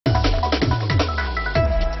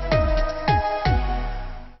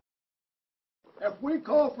we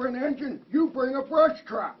call for an engine, you bring a brush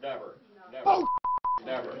truck. Never. Never. Oh,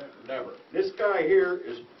 Never. Never. This guy here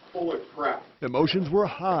is full of crap. Emotions were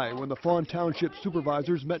high when the Fawn Township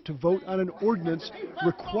supervisors met to vote on an ordinance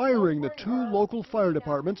requiring the two local fire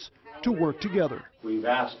departments to work together. We've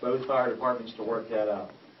asked both fire departments to work that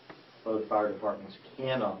out. Both fire departments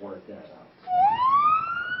cannot work that out.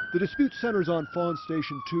 The dispute centers on Fawn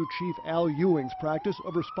Station 2 Chief Al Ewing's practice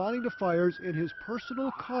of responding to fires in his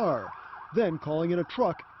personal car, then calling in a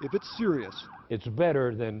truck if it's serious. It's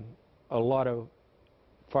better than a lot of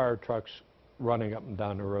fire trucks running up and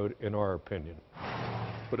down the road, in our opinion.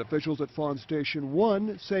 But officials at Fawn Station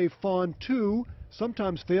 1 say Fawn 2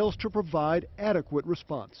 sometimes fails to provide adequate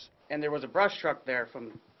response. And there was a brush truck there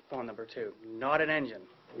from Fawn number 2, not an engine.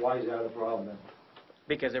 Why is that a problem then?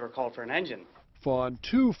 Because they were called for an engine. Fawn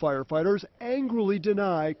 2 firefighters angrily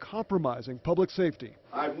deny compromising public safety.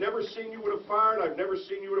 I've never seen you with a fire, and I've never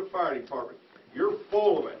seen you with a fire department. You're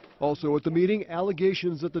full of it. Also at the meeting,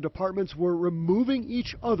 allegations that the departments were removing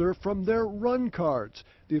each other from their run cards,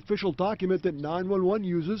 the official document that 911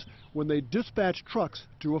 uses when they dispatch trucks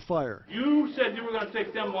to a fire. You said you were going to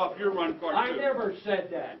take them off your run card, too. I never said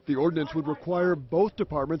that. The ordinance would require both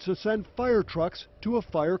departments to send fire trucks to a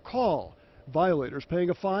fire call, violators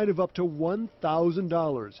paying a fine of up to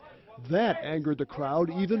 $1,000. That angered the crowd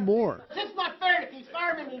even more. it's not fair that these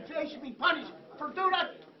firemen in jail should be punished for doing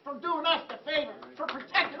us the favor, for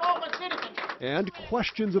protecting all the citizens. And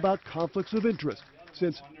questions about conflicts of interest,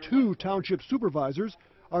 since two township supervisors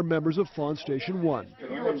are members of Fawn Station 1.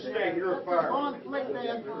 You abstain, you're a fireman.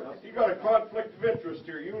 You got a conflict of interest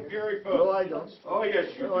here, you and Gary Foe. No, I don't. Oh, yes,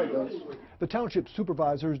 you No, I do. don't. The township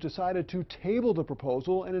supervisors decided to table the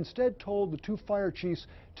proposal and instead told the two fire chiefs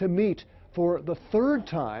to meet for the third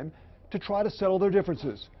time to try to settle their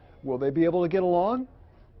differences. Will they be able to get along?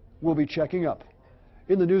 We'll be checking up.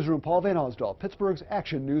 In the newsroom, Paul Van Osdal, Pittsburgh's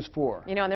Action News 4.